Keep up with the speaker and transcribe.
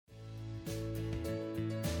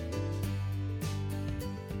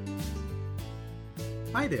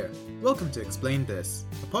Hi there, welcome to Explain This,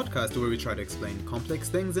 a podcast where we try to explain complex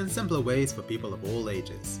things in simpler ways for people of all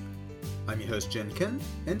ages. I'm your host Jin Kin,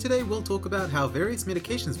 and today we'll talk about how various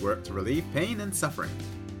medications work to relieve pain and suffering.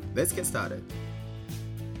 Let's get started.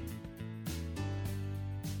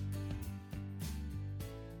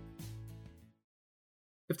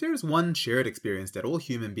 If there is one shared experience that all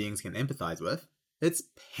human beings can empathize with, it's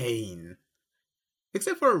pain.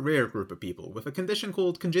 Except for a rare group of people with a condition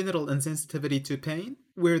called congenital insensitivity to pain,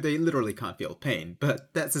 where they literally can't feel pain,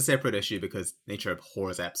 but that's a separate issue because nature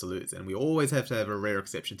abhors absolutes and we always have to have a rare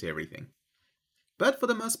exception to everything. But for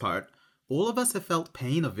the most part, all of us have felt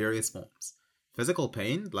pain of various forms. Physical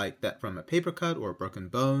pain, like that from a paper cut or a broken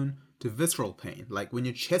bone, to visceral pain, like when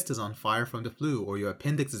your chest is on fire from the flu or your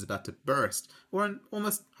appendix is about to burst, or in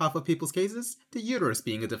almost half of people's cases, the uterus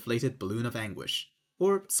being a deflated balloon of anguish.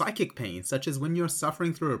 Or psychic pain, such as when you're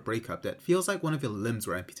suffering through a breakup that feels like one of your limbs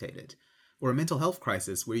were amputated. Or a mental health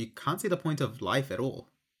crisis where you can't see the point of life at all.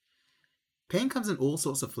 Pain comes in all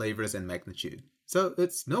sorts of flavors and magnitude, so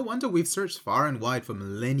it's no wonder we've searched far and wide for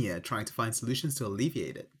millennia trying to find solutions to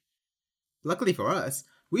alleviate it. Luckily for us,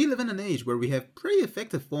 we live in an age where we have pretty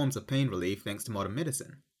effective forms of pain relief thanks to modern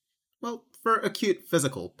medicine. Well, for acute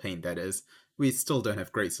physical pain that is, we still don't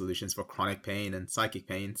have great solutions for chronic pain and psychic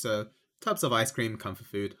pain, so tubs of ice cream, comfort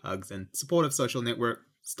food, hugs, and supportive social network,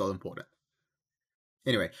 still important.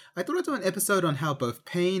 Anyway, I thought I'd do an episode on how both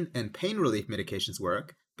pain and pain relief medications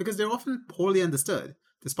work, because they're often poorly understood,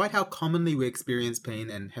 despite how commonly we experience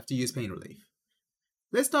pain and have to use pain relief.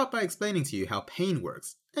 Let's start by explaining to you how pain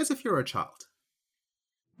works, as if you're a child.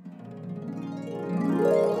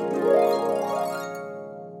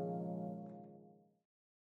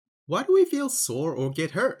 Why do we feel sore or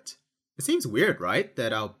get hurt? It seems weird, right,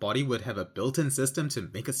 that our body would have a built-in system to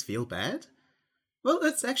make us feel bad? Well,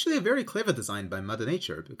 it's actually a very clever design by Mother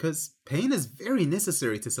Nature, because pain is very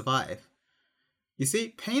necessary to survive. You see,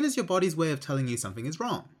 pain is your body's way of telling you something is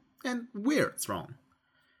wrong, and where it's wrong.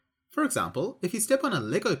 For example, if you step on a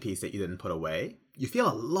Lego piece that you didn't put away, you feel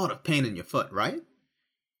a lot of pain in your foot, right?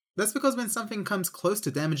 That's because when something comes close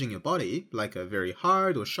to damaging your body, like a very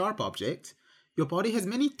hard or sharp object, your body has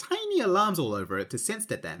many tiny alarms all over it to sense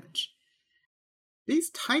that damage.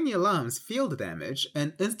 These tiny alarms feel the damage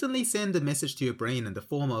and instantly send a message to your brain in the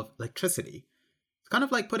form of electricity. It's kind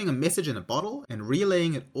of like putting a message in a bottle and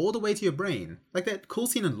relaying it all the way to your brain, like that cool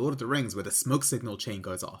scene in Lord of the Rings where the smoke signal chain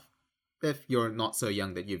goes off. If you're not so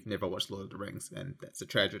young that you've never watched Lord of the Rings, and that's a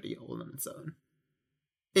tragedy all on its own.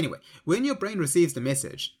 Anyway, when your brain receives the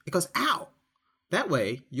message, it goes, ow! That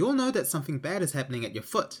way, you'll know that something bad is happening at your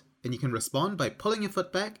foot, and you can respond by pulling your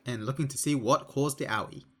foot back and looking to see what caused the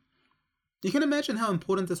owie. You can imagine how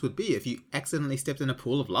important this would be if you accidentally stepped in a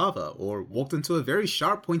pool of lava or walked into a very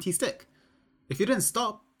sharp pointy stick. If you didn't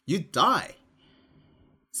stop, you'd die.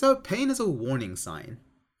 So pain is a warning sign.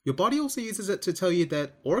 Your body also uses it to tell you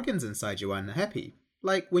that organs inside you are unhappy,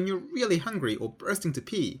 like when you're really hungry or bursting to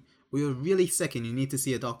pee, or you're really sick and you need to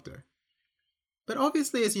see a doctor. But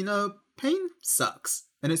obviously, as you know, pain sucks,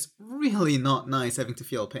 and it's really not nice having to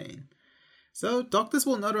feel pain. So doctors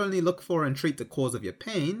will not only look for and treat the cause of your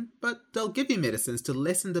pain, but they'll give you medicines to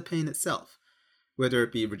lessen the pain itself, whether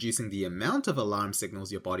it be reducing the amount of alarm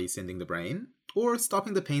signals your body is sending the brain, or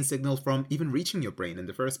stopping the pain signal from even reaching your brain in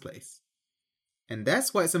the first place. And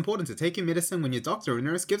that's why it's important to take your medicine when your doctor or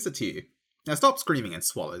nurse gives it to you. Now stop screaming and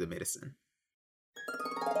swallow the medicine.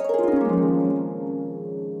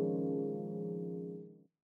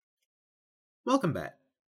 Welcome back.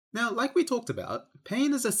 Now, like we talked about,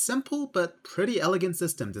 pain is a simple but pretty elegant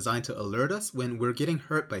system designed to alert us when we're getting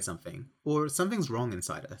hurt by something, or something's wrong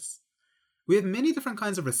inside us. We have many different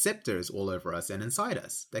kinds of receptors all over us and inside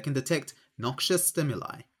us that can detect noxious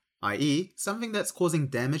stimuli, i.e., something that's causing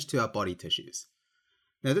damage to our body tissues.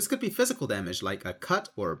 Now, this could be physical damage like a cut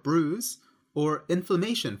or a bruise, or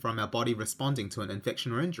inflammation from our body responding to an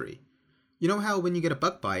infection or injury. You know how when you get a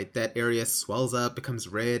bug bite, that area swells up, becomes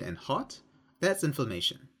red and hot? That's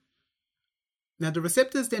inflammation. Now, the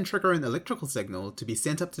receptors then trigger an electrical signal to be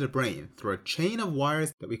sent up to the brain through a chain of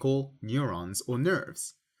wires that we call neurons or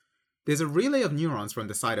nerves. There's a relay of neurons from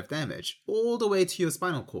the site of damage all the way to your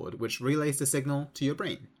spinal cord, which relays the signal to your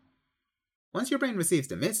brain. Once your brain receives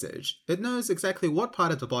the message, it knows exactly what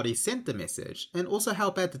part of the body sent the message and also how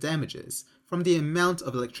bad the damage is from the amount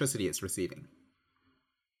of electricity it's receiving.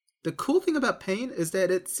 The cool thing about pain is that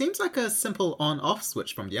it seems like a simple on-off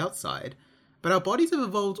switch from the outside, but our bodies have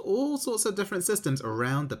evolved all sorts of different systems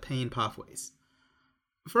around the pain pathways.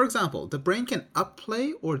 For example, the brain can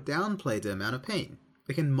upplay or downplay the amount of pain.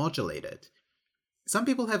 It can modulate it. Some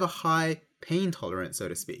people have a high pain tolerance, so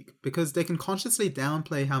to speak, because they can consciously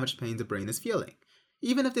downplay how much pain the brain is feeling,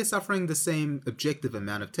 even if they're suffering the same objective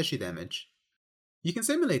amount of tissue damage. You can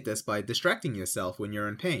simulate this by distracting yourself when you're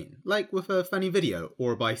in pain, like with a funny video,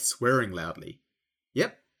 or by swearing loudly.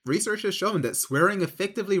 Yep, research has shown that swearing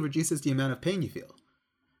effectively reduces the amount of pain you feel.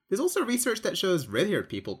 There's also research that shows red-haired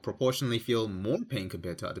people proportionally feel more pain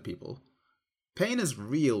compared to other people. Pain is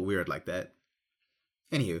real weird like that.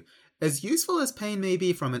 Anywho, as useful as pain may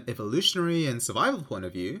be from an evolutionary and survival point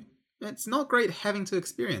of view, it's not great having to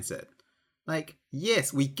experience it. Like,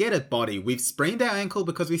 yes, we get it, body. We've sprained our ankle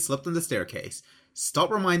because we slipped on the staircase.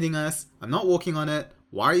 Stop reminding us. I'm not walking on it.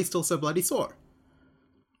 Why are you still so bloody sore?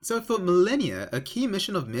 So for millennia, a key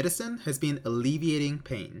mission of medicine has been alleviating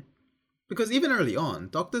pain. Because even early on,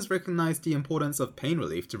 doctors recognized the importance of pain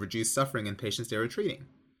relief to reduce suffering in patients they were treating.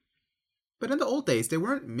 But in the old days, there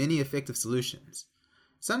weren't many effective solutions.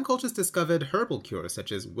 Some cultures discovered herbal cures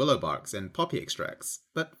such as willow barks and poppy extracts,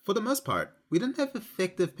 but for the most part, we didn't have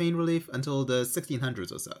effective pain relief until the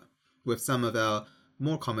 1600s or so, with some of our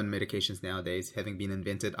more common medications nowadays having been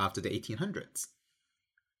invented after the 1800s.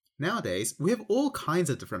 Nowadays, we have all kinds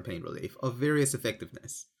of different pain relief of various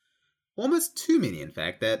effectiveness. Almost too many, in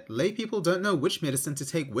fact, that lay people don't know which medicine to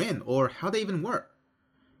take when or how they even work.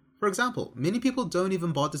 For example, many people don't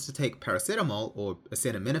even bother to take paracetamol or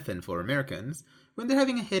acetaminophen for Americans when they're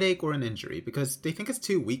having a headache or an injury because they think it's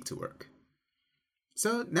too weak to work.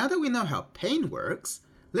 So now that we know how pain works,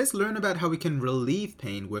 let's learn about how we can relieve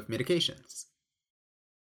pain with medications.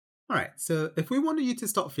 Alright, so if we wanted you to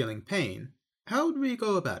stop feeling pain, how would we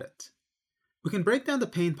go about it? We can break down the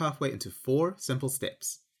pain pathway into 4 simple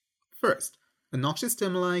steps. First, a noxious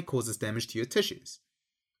stimuli causes damage to your tissues.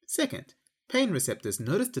 Second, pain receptors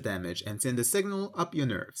notice the damage and send a signal up your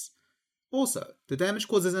nerves. Also, the damage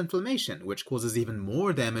causes inflammation, which causes even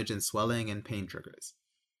more damage and swelling and pain triggers.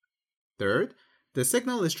 Third, the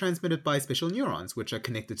signal is transmitted by special neurons, which are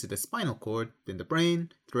connected to the spinal cord, then the brain,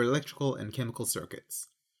 through electrical and chemical circuits.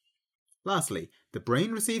 Lastly, the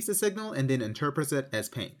brain receives the signal and then interprets it as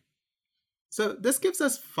pain. So this gives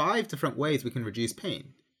us 5 different ways we can reduce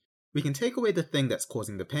pain. We can take away the thing that's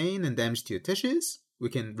causing the pain and damage to your tissues, we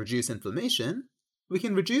can reduce inflammation, we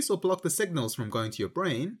can reduce or block the signals from going to your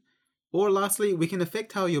brain, or lastly, we can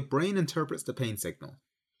affect how your brain interprets the pain signal.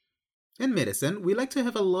 In medicine, we like to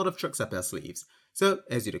have a lot of tricks up our sleeves, so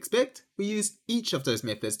as you'd expect, we use each of those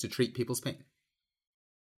methods to treat people's pain.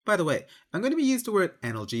 By the way, I'm going to be using the word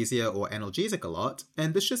analgesia or analgesic a lot,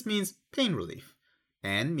 and this just means pain relief.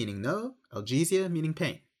 An meaning no, algesia meaning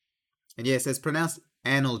pain. And yes, it's pronounced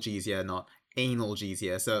analgesia, not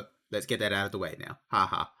analgesia, so let's get that out of the way now.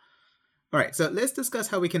 Haha. Alright, so let's discuss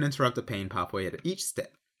how we can interrupt the pain pathway at each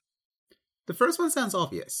step. The first one sounds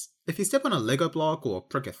obvious. If you step on a Lego block or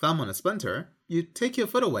prick your thumb on a splinter, you take your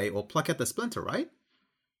foot away or pluck at the splinter, right?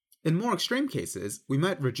 In more extreme cases, we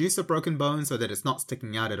might reduce a broken bone so that it's not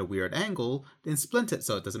sticking out at a weird angle, then splint it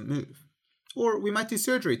so it doesn't move. Or we might do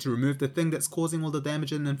surgery to remove the thing that's causing all the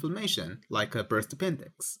damage and inflammation, like a burst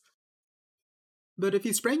appendix. But if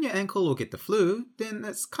you sprain your ankle or get the flu, then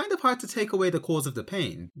it's kind of hard to take away the cause of the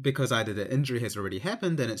pain, because either the injury has already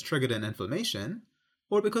happened and it's triggered an inflammation,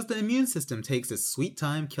 or because the immune system takes its sweet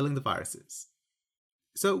time killing the viruses.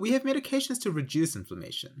 So we have medications to reduce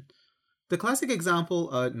inflammation. The classic example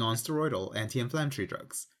are non-steroidal anti-inflammatory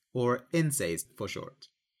drugs, or NSAIDs for short.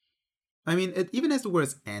 I mean, it even has the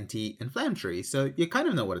words anti-inflammatory, so you kind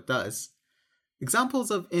of know what it does.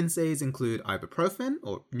 Examples of NSAIDs include ibuprofen,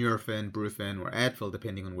 or Nurofen, Brufen, or Advil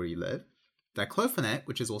depending on where you live, diclofenac,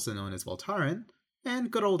 which is also known as Voltaren,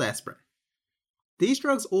 and good old aspirin. These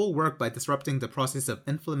drugs all work by disrupting the process of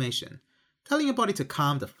inflammation, telling your body to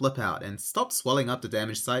calm the flip out and stop swelling up the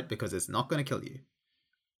damaged site because it's not going to kill you.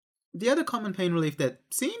 The other common pain relief that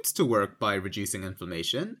seems to work by reducing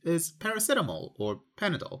inflammation is paracetamol, or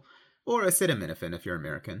Panadol, or acetaminophen if you're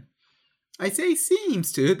American. I say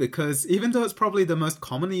seems to because even though it's probably the most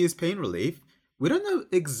commonly used pain relief, we don't know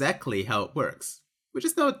exactly how it works. We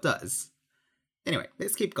just know it does. Anyway,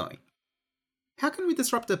 let's keep going. How can we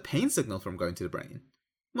disrupt the pain signal from going to the brain?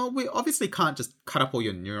 Well, we obviously can't just cut up all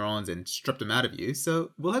your neurons and strip them out of you,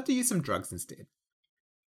 so we'll have to use some drugs instead.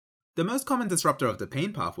 The most common disruptor of the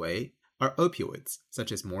pain pathway are opioids,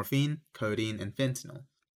 such as morphine, codeine, and fentanyl.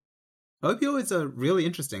 Opioids are really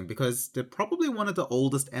interesting because they're probably one of the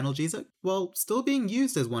oldest analgesic, while still being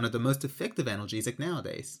used as one of the most effective analgesic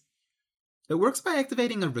nowadays. It works by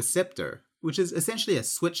activating a receptor, which is essentially a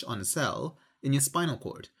switch on a cell, in your spinal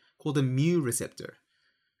cord, called a mu receptor.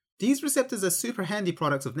 These receptors are super handy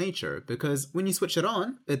products of nature because when you switch it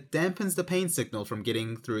on, it dampens the pain signal from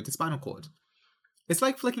getting through the spinal cord. It's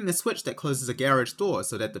like flicking a switch that closes a garage door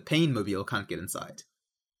so that the pain mobile can't get inside.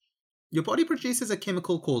 Your body produces a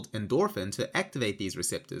chemical called endorphin to activate these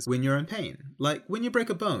receptors when you're in pain, like when you break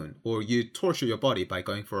a bone or you torture your body by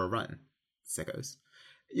going for a run. Sickos.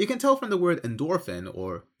 You can tell from the word endorphin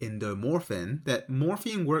or endomorphin that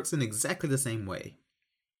morphine works in exactly the same way.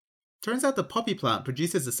 Turns out the poppy plant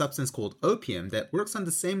produces a substance called opium that works on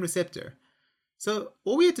the same receptor. So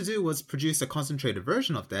all we had to do was produce a concentrated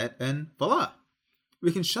version of that and voila!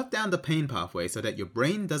 We can shut down the pain pathway so that your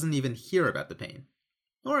brain doesn't even hear about the pain.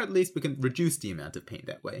 Or at least we can reduce the amount of pain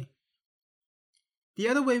that way. The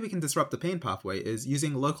other way we can disrupt the pain pathway is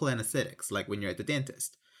using local anesthetics, like when you're at the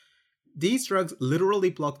dentist. These drugs literally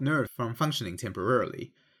block nerves from functioning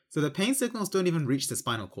temporarily, so the pain signals don't even reach the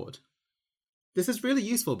spinal cord. This is really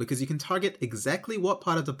useful because you can target exactly what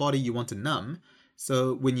part of the body you want to numb,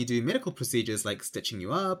 so when you do medical procedures like stitching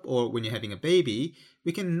you up or when you're having a baby,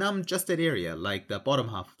 we can numb just that area, like the bottom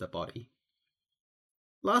half of the body.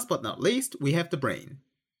 Last but not least, we have the brain.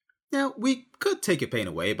 Now, we could take your pain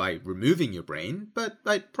away by removing your brain, but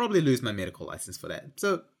I'd probably lose my medical license for that,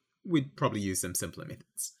 so we'd probably use some simpler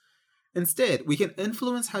methods. Instead, we can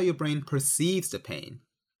influence how your brain perceives the pain.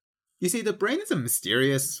 You see, the brain is a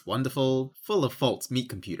mysterious, wonderful, full of faults meat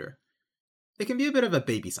computer. It can be a bit of a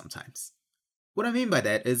baby sometimes. What I mean by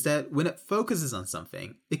that is that when it focuses on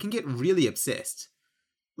something, it can get really obsessed.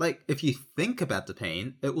 Like, if you think about the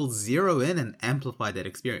pain, it will zero in and amplify that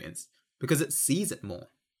experience, because it sees it more.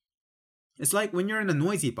 It's like when you're in a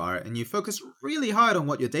noisy bar and you focus really hard on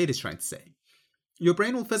what your date is trying to say. Your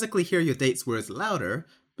brain will physically hear your date's words louder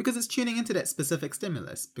because it's tuning into that specific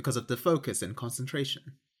stimulus because of the focus and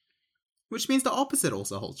concentration. Which means the opposite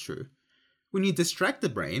also holds true. When you distract the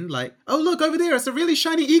brain, like, oh look over there, it's a really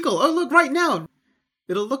shiny eagle, oh look right now,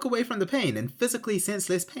 it'll look away from the pain and physically sense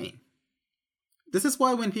less pain. This is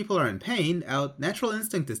why when people are in pain, our natural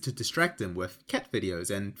instinct is to distract them with cat videos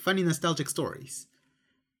and funny nostalgic stories.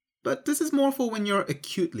 But this is more for when you're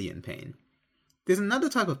acutely in pain. There's another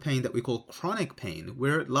type of pain that we call chronic pain,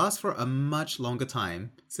 where it lasts for a much longer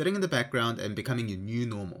time, sitting in the background and becoming your new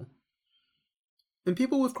normal. In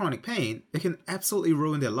people with chronic pain, it can absolutely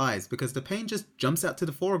ruin their lives because the pain just jumps out to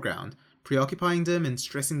the foreground, preoccupying them and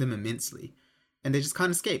stressing them immensely, and they just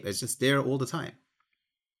can't escape, it's just there all the time.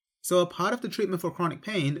 So a part of the treatment for chronic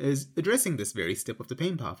pain is addressing this very step of the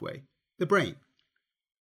pain pathway, the brain.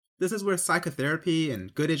 This is where psychotherapy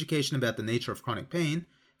and good education about the nature of chronic pain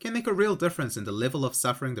can make a real difference in the level of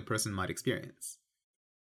suffering the person might experience.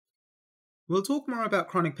 We'll talk more about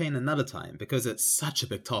chronic pain another time because it's such a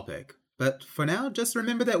big topic, but for now, just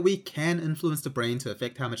remember that we can influence the brain to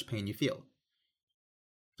affect how much pain you feel.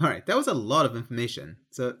 Alright, that was a lot of information,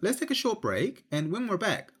 so let's take a short break, and when we're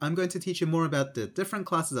back, I'm going to teach you more about the different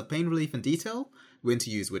classes of pain relief in detail, when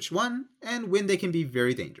to use which one, and when they can be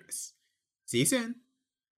very dangerous. See you soon!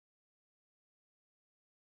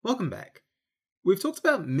 Welcome back. We've talked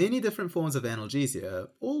about many different forms of analgesia,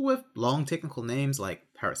 all with long technical names like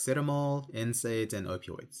paracetamol, NSAIDs, and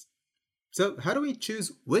opioids. So how do we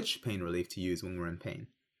choose which pain relief to use when we're in pain?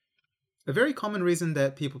 A very common reason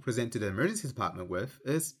that people present to the emergency department with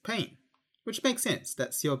is pain, which makes sense,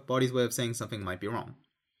 that's your body's way of saying something might be wrong.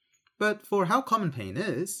 But for how common pain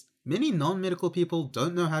is, many non-medical people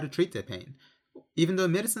don't know how to treat their pain, even though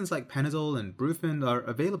medicines like Panadol and Brufen are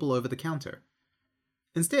available over the counter.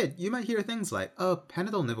 Instead, you might hear things like, oh,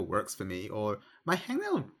 Panadol never works for me, or my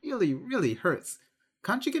hangnail really hurts.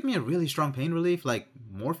 Can't you give me a really strong pain relief like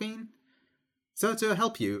morphine? So to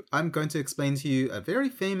help you, I'm going to explain to you a very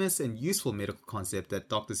famous and useful medical concept that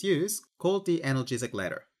doctors use called the analgesic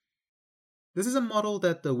ladder. This is a model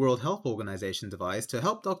that the World Health Organization devised to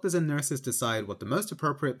help doctors and nurses decide what the most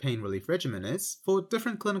appropriate pain relief regimen is for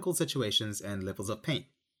different clinical situations and levels of pain.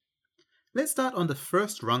 Let's start on the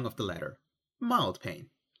first rung of the ladder. Mild pain.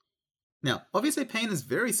 Now, obviously pain is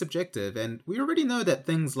very subjective, and we already know that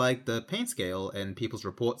things like the pain scale and people's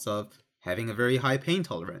reports of having a very high pain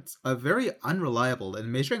tolerance are very unreliable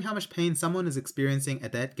in measuring how much pain someone is experiencing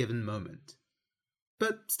at that given moment.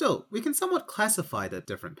 But still, we can somewhat classify the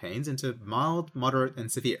different pains into mild, moderate,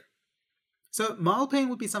 and severe. So mild pain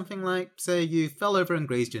would be something like, say, you fell over and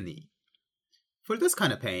grazed your knee. For this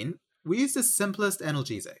kind of pain, we use the simplest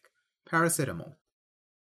analgesic, paracetamol.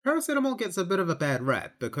 Paracetamol gets a bit of a bad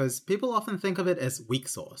rap because people often think of it as weak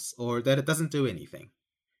sauce, or that it doesn't do anything.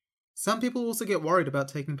 Some people also get worried about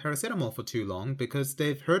taking paracetamol for too long because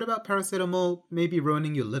they've heard about paracetamol maybe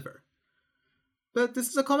ruining your liver. But this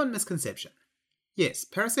is a common misconception. Yes,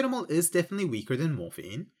 paracetamol is definitely weaker than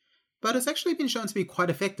morphine, but it's actually been shown to be quite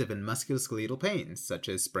effective in musculoskeletal pains such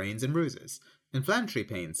as sprains and bruises, inflammatory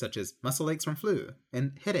pains such as muscle aches from flu,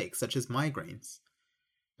 and headaches such as migraines.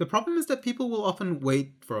 The problem is that people will often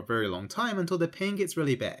wait for a very long time until the pain gets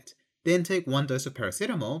really bad, then take 1 dose of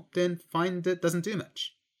paracetamol, then find it doesn't do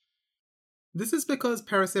much. This is because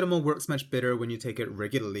paracetamol works much better when you take it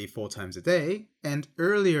regularly 4 times a day, and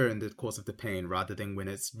earlier in the course of the pain rather than when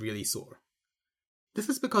it's really sore. This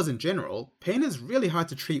is because in general, pain is really hard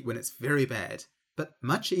to treat when it's very bad, but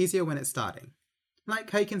much easier when it's starting. Like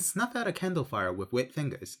how you can snuff out a candle fire with wet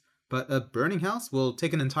fingers, but a burning house will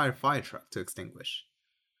take an entire fire truck to extinguish.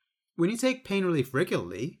 When you take pain relief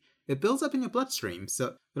regularly, it builds up in your bloodstream,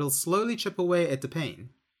 so it'll slowly chip away at the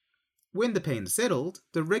pain. When the pain is settled,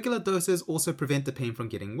 the regular doses also prevent the pain from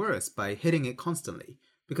getting worse by hitting it constantly,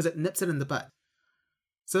 because it nips it in the bud.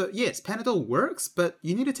 So yes, Panadol works, but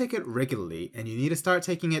you need to take it regularly, and you need to start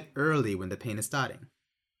taking it early when the pain is starting.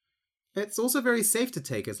 It's also very safe to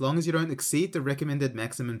take as long as you don't exceed the recommended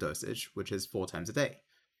maximum dosage, which is 4 times a day.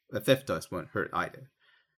 A 5th dose won't hurt either.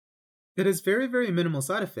 It has very, very minimal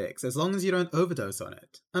side effects as long as you don't overdose on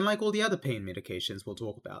it, unlike all the other pain medications we'll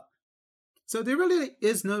talk about. So there really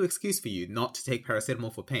is no excuse for you not to take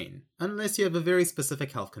paracetamol for pain, unless you have a very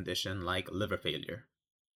specific health condition like liver failure.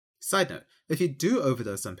 Side note, if you do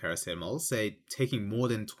overdose on paracetamol, say taking more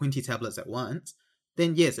than 20 tablets at once,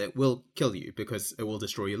 then yes, it will kill you because it will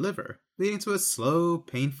destroy your liver, leading to a slow,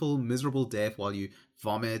 painful, miserable death while you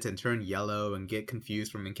vomit and turn yellow and get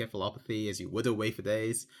confused from encephalopathy as you wither away for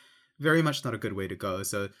days. Very much not a good way to go,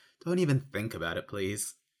 so don't even think about it,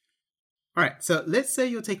 please. Alright, so let's say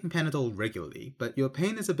you're taking Panadol regularly, but your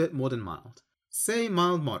pain is a bit more than mild. Say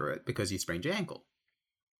mild-moderate because you sprained your ankle.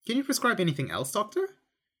 Can you prescribe anything else, doctor?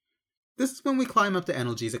 This is when we climb up the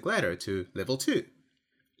analgesic ladder to level 2.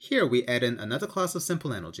 Here we add in another class of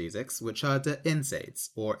simple analgesics, which are the NSAIDs,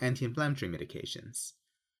 or anti-inflammatory medications.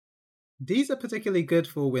 These are particularly good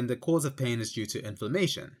for when the cause of pain is due to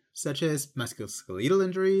inflammation, such as musculoskeletal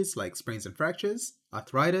injuries like sprains and fractures,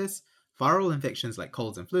 arthritis, viral infections like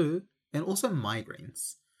colds and flu, and also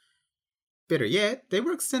migraines. Better yet, they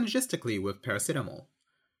work synergistically with paracetamol.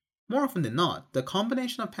 More often than not, the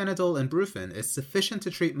combination of Panadol and Brufen is sufficient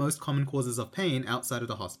to treat most common causes of pain outside of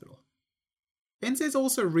the hospital. NSAIDs are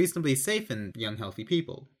also reasonably safe in young healthy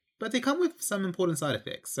people, but they come with some important side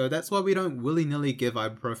effects, so that's why we don't willy-nilly give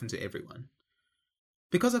ibuprofen to everyone.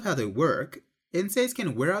 Because of how they work, NSAIDs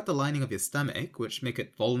can wear out the lining of your stomach, which make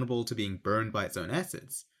it vulnerable to being burned by its own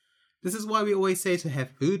acids. This is why we always say to have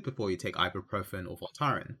food before you take ibuprofen or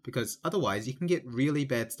Voltaren, because otherwise you can get really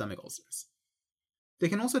bad stomach ulcers. They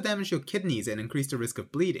can also damage your kidneys and increase the risk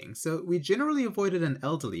of bleeding, so we generally avoid it in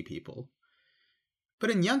elderly people. But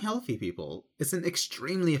in young healthy people, it's an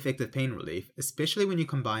extremely effective pain relief, especially when you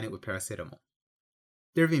combine it with paracetamol.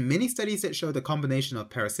 There have been many studies that show the combination of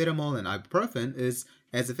paracetamol and ibuprofen is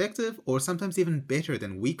as effective or sometimes even better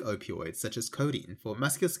than weak opioids such as codeine for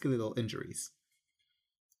musculoskeletal injuries.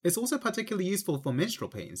 It's also particularly useful for menstrual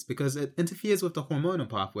pains because it interferes with the hormonal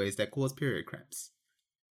pathways that cause period cramps.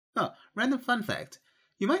 Oh, random fun fact.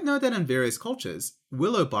 You might know that in various cultures,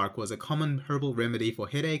 willow bark was a common herbal remedy for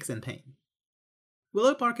headaches and pain.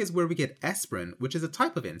 Willow bark is where we get aspirin, which is a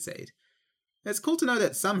type of NSAID. It's cool to know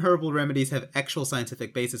that some herbal remedies have actual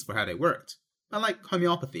scientific basis for how they worked, unlike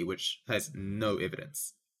homeopathy, which has no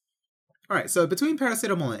evidence. Alright, so between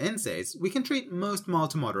paracetamol and NSAIDs, we can treat most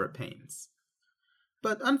mild to moderate pains.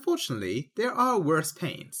 But unfortunately, there are worse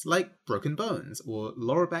pains, like broken bones or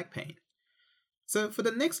lower back pain. So for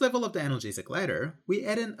the next level of the analgesic ladder, we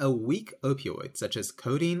add in a weak opioid, such as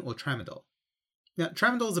codeine or tramadol. Now,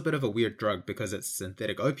 tramadol is a bit of a weird drug because it's a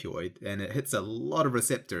synthetic opioid, and it hits a lot of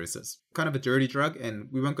receptors, so it's kind of a dirty drug, and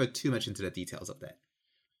we won't go too much into the details of that.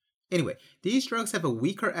 Anyway, these drugs have a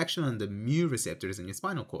weaker action on the mu receptors in your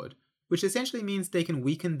spinal cord, which essentially means they can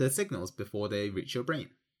weaken the signals before they reach your brain.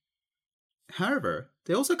 However,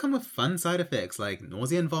 they also come with fun side effects like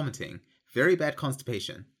nausea and vomiting, very bad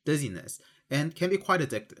constipation, dizziness, and can be quite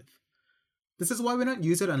addictive. This is why we don't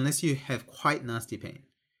use it unless you have quite nasty pain.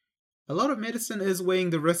 A lot of medicine is weighing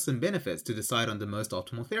the risks and benefits to decide on the most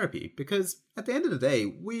optimal therapy, because at the end of the day,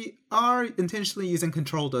 we are intentionally using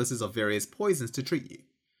controlled doses of various poisons to treat you.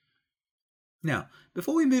 Now,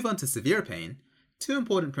 before we move on to severe pain, 2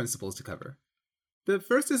 important principles to cover. The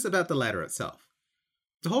first is about the ladder itself.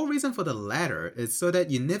 The whole reason for the ladder is so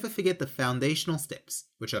that you never forget the foundational steps,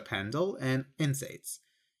 which are Panadol and NSAIDs.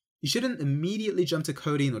 You shouldn't immediately jump to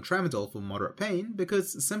codeine or tramadol for moderate pain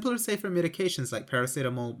because simpler, safer medications like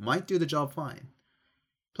paracetamol might do the job fine.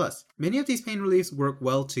 Plus, many of these pain reliefs work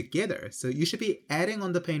well together, so you should be adding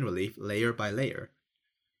on the pain relief layer by layer.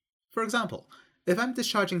 For example, if I'm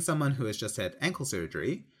discharging someone who has just had ankle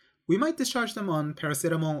surgery, we might discharge them on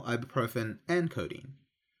paracetamol, ibuprofen, and codeine.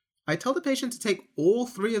 I tell the patient to take all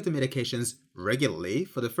 3 of the medications regularly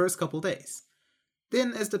for the first couple days.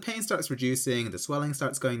 Then, as the pain starts reducing, the swelling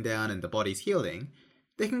starts going down, and the body's healing,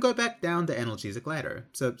 they can go back down the analgesic ladder,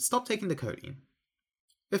 so stop taking the codeine.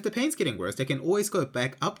 If the pain's getting worse, they can always go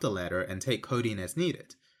back up the ladder and take codeine as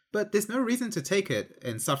needed, but there's no reason to take it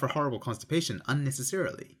and suffer horrible constipation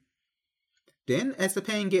unnecessarily. Then, as the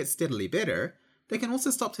pain gets steadily better, they can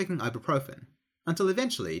also stop taking ibuprofen, until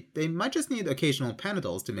eventually they might just need occasional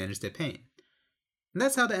Panadols to manage their pain. And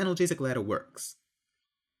that's how the analgesic ladder works.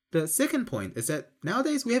 The second point is that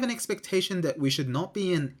nowadays we have an expectation that we should not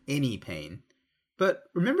be in any pain. But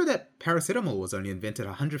remember that paracetamol was only invented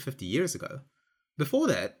 150 years ago. Before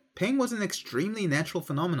that, pain was an extremely natural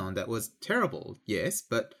phenomenon that was terrible, yes,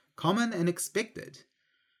 but common and expected.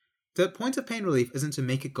 The point of pain relief isn't to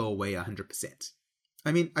make it go away 100%.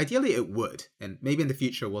 I mean, ideally it would, and maybe in the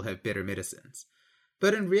future we'll have better medicines.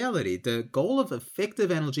 But in reality, the goal of effective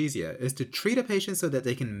analgesia is to treat a patient so that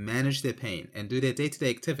they can manage their pain and do their day-to-day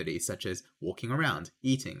activities such as walking around,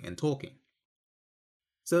 eating, and talking.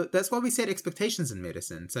 So that's why we set expectations in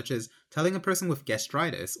medicine, such as telling a person with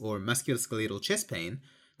gastritis or musculoskeletal chest pain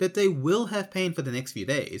that they will have pain for the next few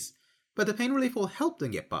days, but the pain relief will help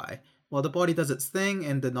them get by, while the body does its thing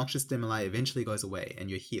and the noxious stimuli eventually goes away and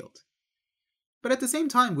you're healed. But at the same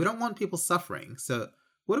time, we don't want people suffering, so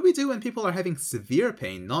what do we do when people are having severe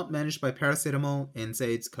pain not managed by paracetamol,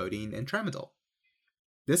 NSAIDs, codeine, and tramadol?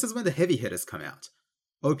 This is when the heavy hitters come out.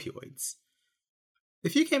 Opioids.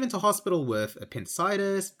 If you came into hospital with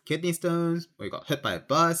appendicitis, kidney stones, or you got hit by a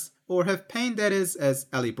bus, or have pain that is, as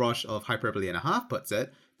Ali Brosh of Hyperbole and a Half puts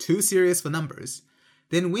it, too serious for numbers,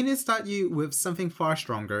 then we need to start you with something far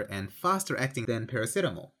stronger and faster acting than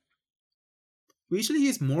paracetamol. We usually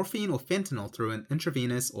use morphine or fentanyl through an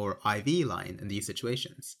intravenous or IV line in these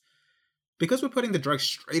situations. Because we're putting the drug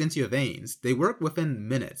straight into your veins, they work within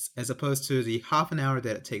minutes as opposed to the half an hour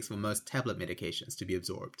that it takes for most tablet medications to be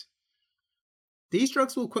absorbed. These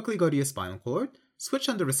drugs will quickly go to your spinal cord, switch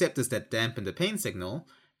on the receptors that dampen the pain signal,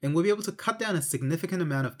 and will be able to cut down a significant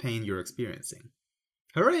amount of pain you're experiencing.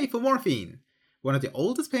 Hooray for morphine! One of the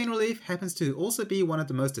oldest pain relief happens to also be one of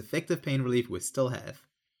the most effective pain relief we still have.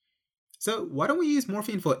 So why don't we use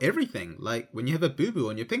morphine for everything, like when you have a boo-boo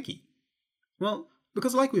on your pinky? Well,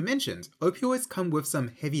 because like we mentioned, opioids come with some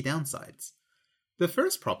heavy downsides. The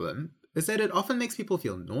first problem is that it often makes people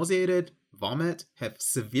feel nauseated, vomit, have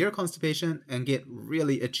severe constipation, and get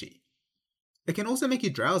really itchy. It can also make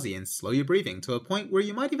you drowsy and slow your breathing to a point where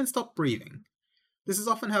you might even stop breathing. This is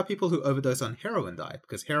often how people who overdose on heroin die,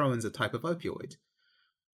 because heroin's a type of opioid.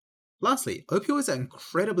 Lastly, opioids are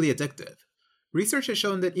incredibly addictive. Research has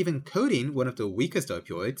shown that even codeine, one of the weakest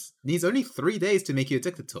opioids, needs only 3 days to make you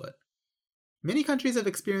addicted to it. Many countries have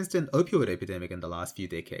experienced an opioid epidemic in the last few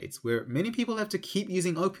decades, where many people have to keep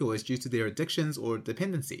using opioids due to their addictions or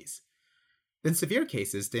dependencies. In severe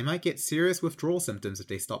cases, they might get serious withdrawal symptoms if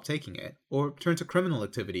they stop taking it, or turn to criminal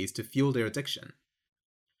activities to fuel their addiction.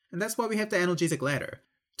 And that's why we have the analgesic ladder,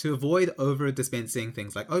 to avoid over-dispensing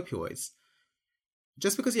things like opioids.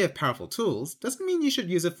 Just because you have powerful tools doesn't mean you should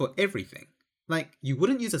use it for everything. Like, you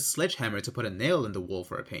wouldn't use a sledgehammer to put a nail in the wall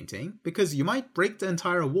for a painting, because you might break the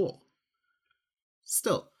entire wall.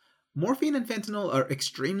 Still, morphine and fentanyl are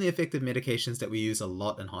extremely effective medications that we use a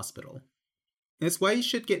lot in hospital. It's why you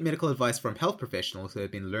should get medical advice from health professionals who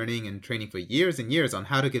have been learning and training for years and years on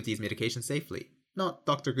how to give these medications safely, not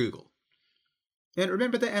Dr. Google. And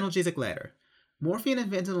remember the analgesic ladder. Morphine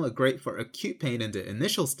and fentanyl are great for acute pain in the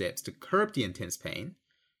initial steps to curb the intense pain,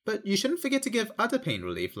 but you shouldn't forget to give other pain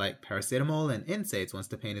relief like paracetamol and NSAIDs once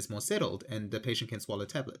the pain is more settled and the patient can swallow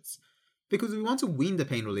tablets, because we want to wean the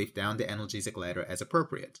pain relief down the analgesic ladder as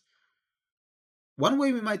appropriate. One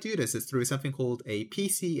way we might do this is through something called a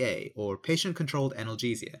PCA, or patient-controlled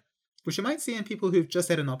analgesia, which you might see in people who've just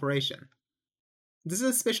had an operation. This is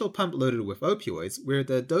a special pump loaded with opioids where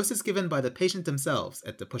the dose is given by the patient themselves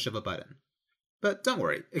at the push of a button. But don't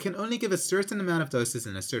worry, it can only give a certain amount of doses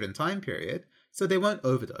in a certain time period, so they won't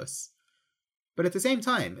overdose. But at the same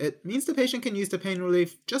time, it means the patient can use the pain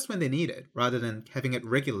relief just when they need it, rather than having it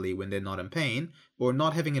regularly when they're not in pain, or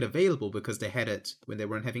not having it available because they had it when they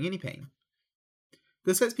weren't having any pain.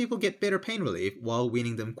 This lets people get better pain relief while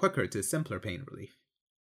weaning them quicker to simpler pain relief.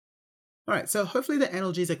 Alright, so hopefully the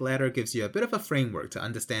analgesic ladder gives you a bit of a framework to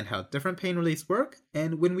understand how different pain reliefs work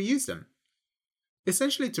and when we use them.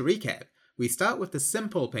 Essentially, to recap, we start with the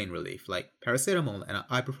simple pain relief like paracetamol and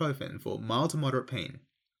ibuprofen for mild to moderate pain.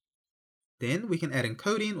 Then we can add in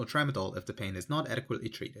codeine or tramadol if the pain is not adequately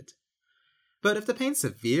treated. But if the pain's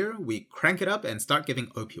severe, we crank it up and start giving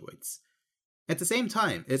opioids. At the same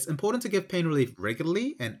time, it's important to give pain relief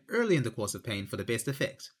regularly and early in the course of pain for the best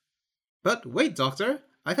effect. But wait, doctor,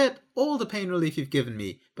 I've had all the pain relief you've given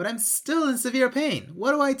me, but I'm still in severe pain.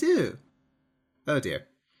 What do I do? Oh dear.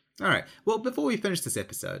 Alright, well, before we finish this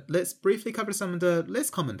episode, let's briefly cover some of the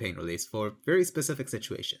less common pain reliefs for very specific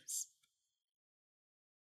situations.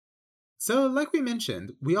 So, like we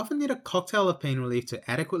mentioned, we often need a cocktail of pain relief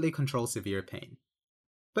to adequately control severe pain.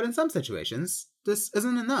 But in some situations, this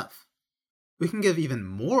isn't enough. We can give even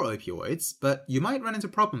more opioids, but you might run into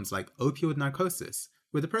problems like opioid narcosis,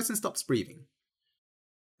 where the person stops breathing.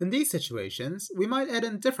 In these situations, we might add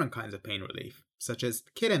in different kinds of pain relief, such as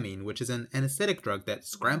ketamine, which is an anesthetic drug that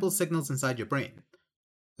scrambles signals inside your brain.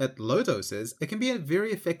 At low doses, it can be a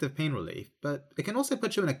very effective pain relief, but it can also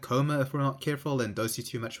put you in a coma if we're not careful and dose you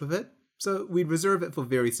too much with it, so we'd reserve it for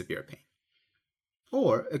very severe pain.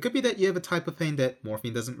 Or it could be that you have a type of pain that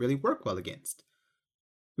morphine doesn't really work well against.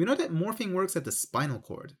 We know that morphine works at the spinal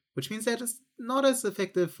cord, which means that it's not as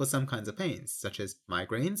effective for some kinds of pains, such as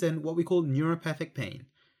migraines and what we call neuropathic pain,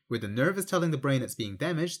 where the nerve is telling the brain it's being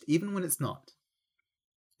damaged even when it's not.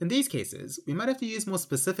 In these cases, we might have to use more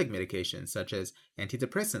specific medications such as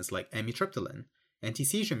antidepressants like amitriptyline,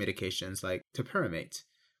 anti-seizure medications like topiramate,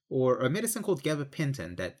 or a medicine called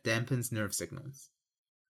gabapentin that dampens nerve signals.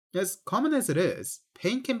 As common as it is,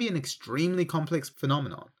 pain can be an extremely complex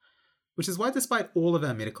phenomenon, which is why despite all of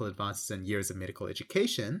our medical advances and years of medical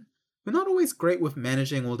education, we're not always great with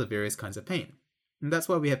managing all the various kinds of pain. And that's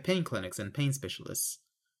why we have pain clinics and pain specialists.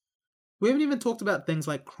 We haven't even talked about things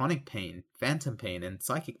like chronic pain, phantom pain, and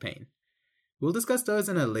psychic pain. We'll discuss those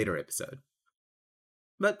in a later episode.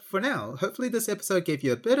 But for now, hopefully this episode gave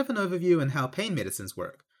you a bit of an overview on how pain medicines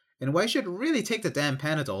work, and why you should really take the damn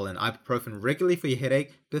Panadol and ibuprofen regularly for your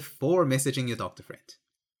headache before messaging your doctor friend.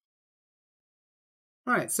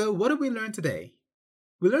 Alright, so what did we learn today?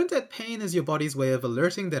 We learned that pain is your body's way of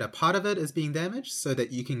alerting that a part of it is being damaged so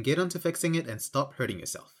that you can get onto fixing it and stop hurting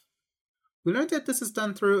yourself. We learned that this is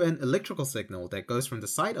done through an electrical signal that goes from the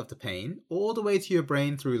site of the pain all the way to your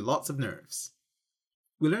brain through lots of nerves.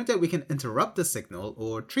 We learned that we can interrupt the signal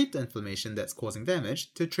or treat the inflammation that's causing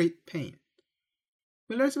damage to treat pain.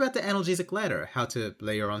 We learned about the analgesic ladder, how to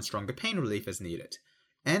layer on stronger pain relief as needed,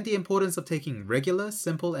 and the importance of taking regular,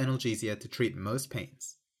 simple analgesia to treat most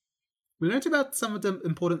pains. We learned about some of the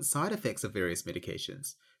important side effects of various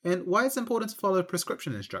medications, and why it's important to follow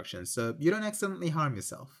prescription instructions so you don't accidentally harm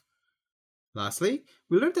yourself. Lastly,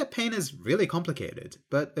 we learned that pain is really complicated,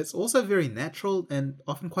 but it's also very natural and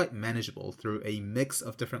often quite manageable through a mix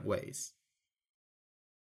of different ways.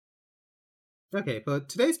 Okay, for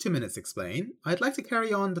today's 2 Minutes Explain, I'd like to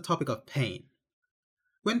carry on the topic of pain.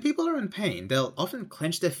 When people are in pain, they'll often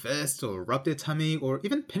clench their fist or rub their tummy or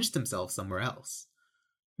even pinch themselves somewhere else.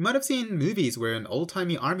 You might have seen movies where an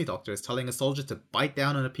old-timey army doctor is telling a soldier to bite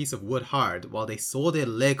down on a piece of wood hard while they saw their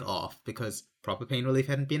leg off because proper pain relief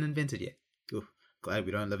hadn't been invented yet. Ooh, glad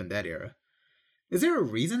we don't live in that era. Is there a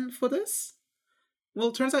reason for this? Well,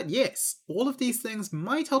 it turns out yes, all of these things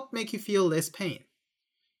might help make you feel less pain.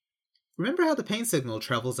 Remember how the pain signal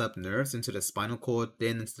travels up nerves into the spinal cord,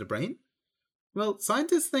 then into the brain? Well,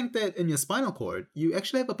 scientists think that in your spinal cord, you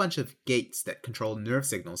actually have a bunch of gates that control nerve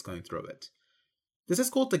signals going through it. This is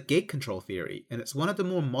called the gate control theory, and it's one of the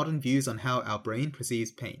more modern views on how our brain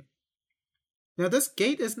perceives pain. Now, this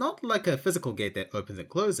gate is not like a physical gate that opens and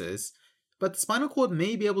closes, but the spinal cord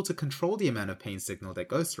may be able to control the amount of pain signal that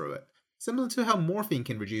goes through it, similar to how morphine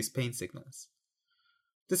can reduce pain signals.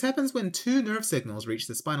 This happens when two nerve signals reach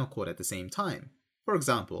the spinal cord at the same time. For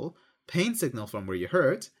example, pain signal from where you're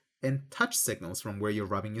hurt, and touch signals from where you're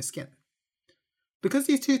rubbing your skin. Because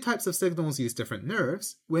these two types of signals use different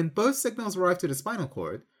nerves, when both signals arrive to the spinal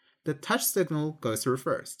cord, the touch signal goes through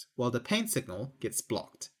first, while the pain signal gets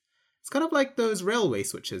blocked. It's kind of like those railway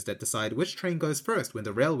switches that decide which train goes first when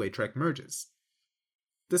the railway track merges.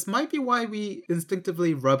 This might be why we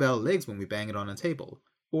instinctively rub our legs when we bang it on a table,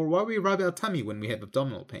 or why we rub our tummy when we have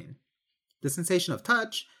abdominal pain. The sensation of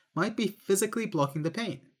touch might be physically blocking the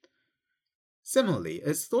pain. Similarly,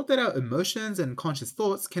 it's thought that our emotions and conscious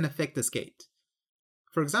thoughts can affect this gate.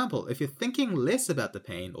 For example, if you're thinking less about the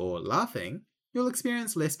pain or laughing, you'll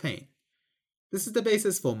experience less pain. This is the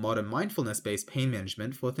basis for modern mindfulness-based pain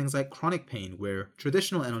management for things like chronic pain, where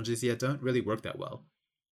traditional analgesia don't really work that well.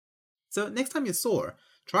 So next time you're sore,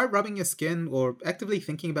 try rubbing your skin or actively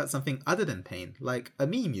thinking about something other than pain, like a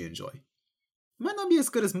meme you enjoy. It might not be as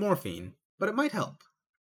good as morphine, but it might help.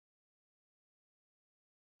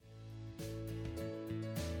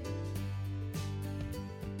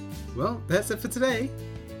 Well, that's it for today.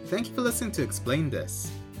 Thank you for listening to Explain This.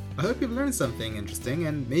 I hope you've learned something interesting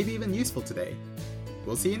and maybe even useful today.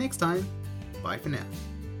 We'll see you next time. Bye for now.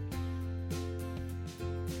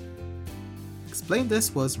 Explain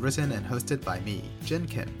This was written and hosted by me, Jin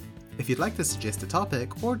Kim. If you'd like to suggest a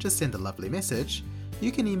topic or just send a lovely message,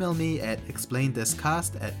 you can email me at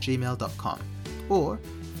explainthiscast@gmail.com or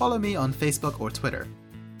follow me on Facebook or Twitter